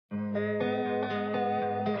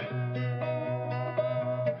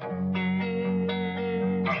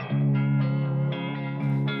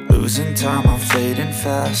losing time, I'm fading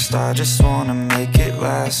fast. I just wanna make it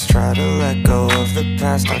last. Try to let go of the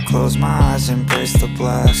past. I close my eyes, embrace the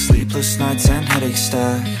blast. Sleepless nights and headaches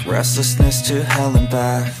stack. Restlessness to hell and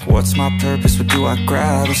back. What's my purpose, what do I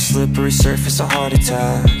grab? A slippery surface, a heart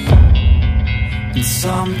attack. And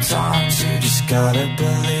sometimes you just gotta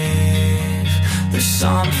believe there's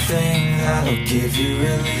something that'll give you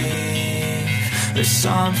relief. There's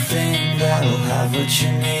something that'll have what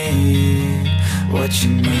you need, what you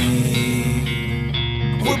need.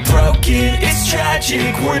 We're broken, it's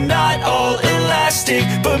tragic, we're not all elastic,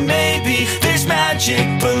 but maybe there's magic,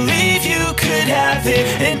 believe you could have it.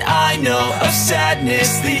 And I know of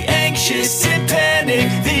sadness, the anxious and panic,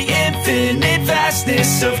 the infinite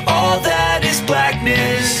vastness of all that is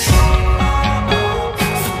blackness.